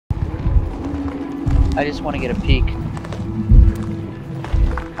I just want to get a peek.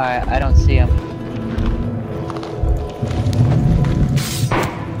 Alright, I don't see him.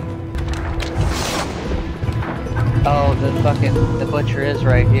 Oh, the butcher is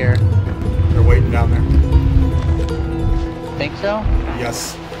right here. They're waiting down there. Think so?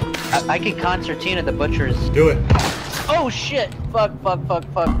 Yes. I can concertina the butchers. Do it. Oh shit! Fuck. Fuck,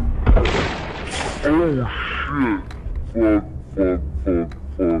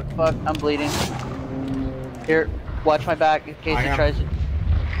 I'm bleeding. Here, watch my back in case he tries to...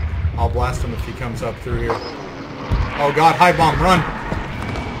 I'll blast him if he comes up through here. Oh god, high bomb, run!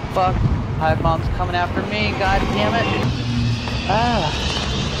 Fuck, high bomb's coming after me, god damn it. Ah.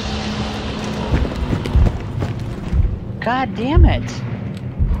 God damn it.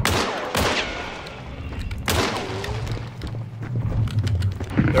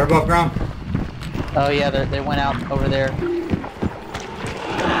 They're above ground. Oh yeah, they went out over there.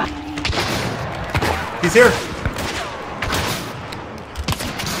 He's here!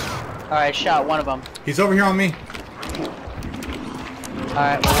 Alright, shot one of them. He's over here on me.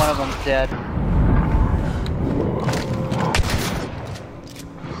 Alright, well one of them's dead.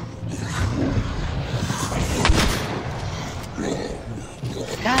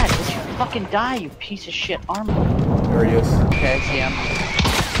 God, did you fucking die, you piece of shit armor? There he is. Okay, I see him.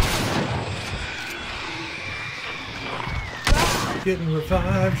 Getting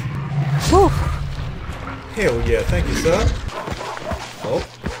revived. Whew. Hell yeah, thank you, sir. Oh.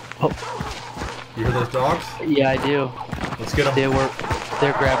 You hear those dogs? Yeah, I do. Let's get them.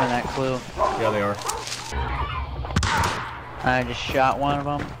 They're grabbing that clue. Yeah, they are. I just shot one of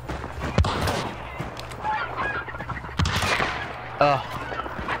them. Oh.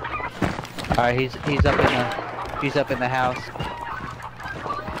 Alright, he's up in the house.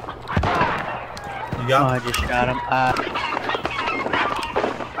 You got him? Oh, I just shot him.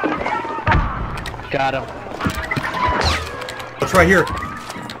 Got him. It's right here.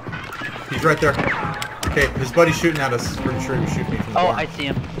 He's right there. Okay, his buddy's shooting at us. Pretty sure he was shooting me from the barn. I see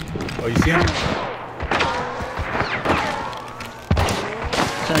him. Oh, you see him?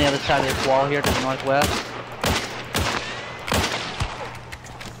 It's on the other side of this wall here to the northwest.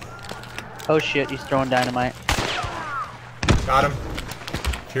 Oh shit, he's throwing dynamite. Got him.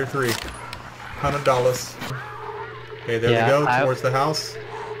 Tier 3. $100. Okay, there we go, towards the house.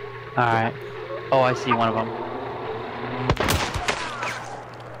 Alright. Oh, I see one of them.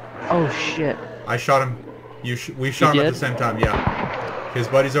 Oh shit. I shot him. We shot him at the same time, yeah. His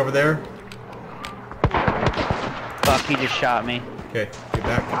buddy's over there. Fuck, he just shot me. Okay, get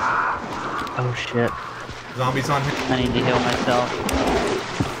back. Oh shit. Zombies on him. I need to heal myself.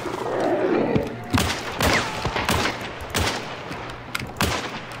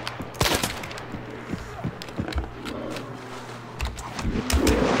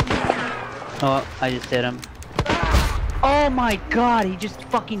 Oh, I just hit him. Oh my god, he just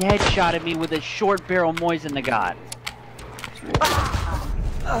fucking headshotted me with a short barrel Mosin the God.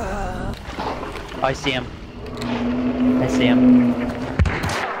 Oh, I see him. I see him.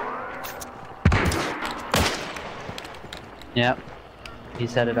 Yep.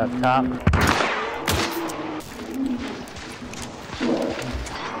 He's headed up top.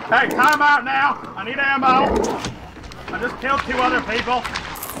 Hey, time out now! I need ammo! I just killed 2 other people.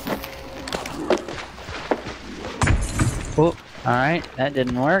 Oh, alright, that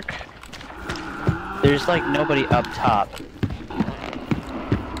didn't work. There's like nobody up top.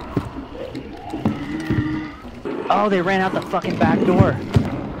 Oh, they ran out the fucking back door.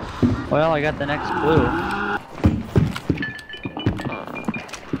 Well, I got the next clue.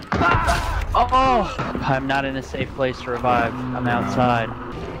 Oh! I'm not in a safe place to revive. I'm outside.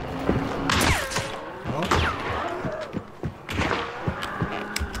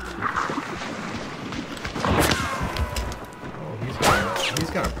 He's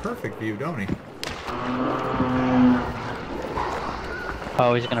got a perfect view, don't he?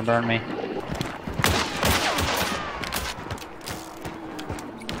 Oh, he's gonna burn me.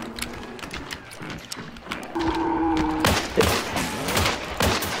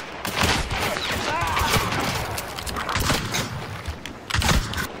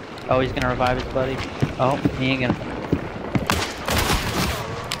 Oh, he's gonna revive his buddy. Oh, he ain't gonna.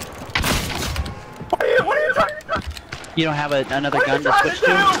 What are you trying to do? You don't have another gun to switch to?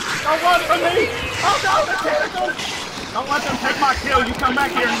 Don't run from me! Oh no, the tentacles! Don't let them take my kill. You come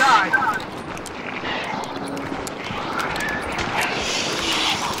back here and die.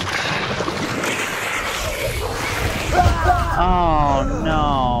 Oh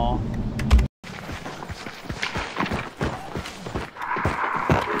no.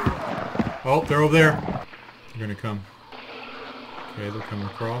 Oh, they're over there. They're gonna come. Okay, they're coming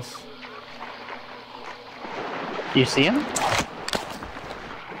across. Do you see him?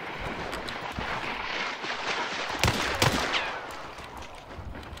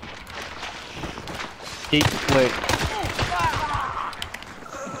 Wait.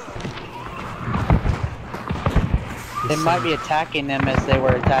 They might be attacking them as they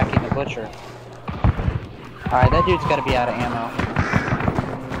were attacking the butcher. Alright, that dude's gotta be out of ammo.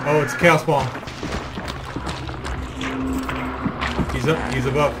 Oh, it's a chaos bomb. He's up, he's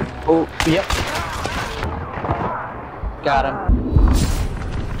above. Oh, yep. Got him.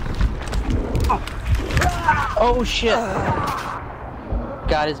 Oh shit.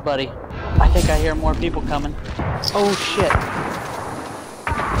 Got his buddy. I think I hear more people coming. Oh shit.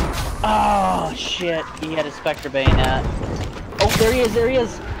 Oh shit. He had a Spectre bayonet. Oh, there he is, there he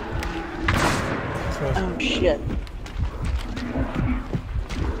is. Oh shit.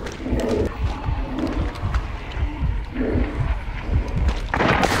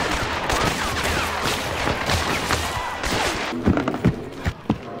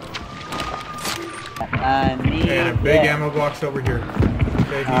 I need and a big ammo box over here.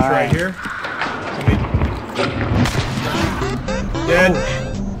 Okay, he's right here. Dead.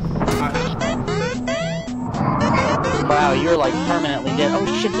 Wow, you're like permanently dead. Oh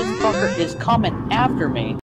shit, this fucker is coming after me.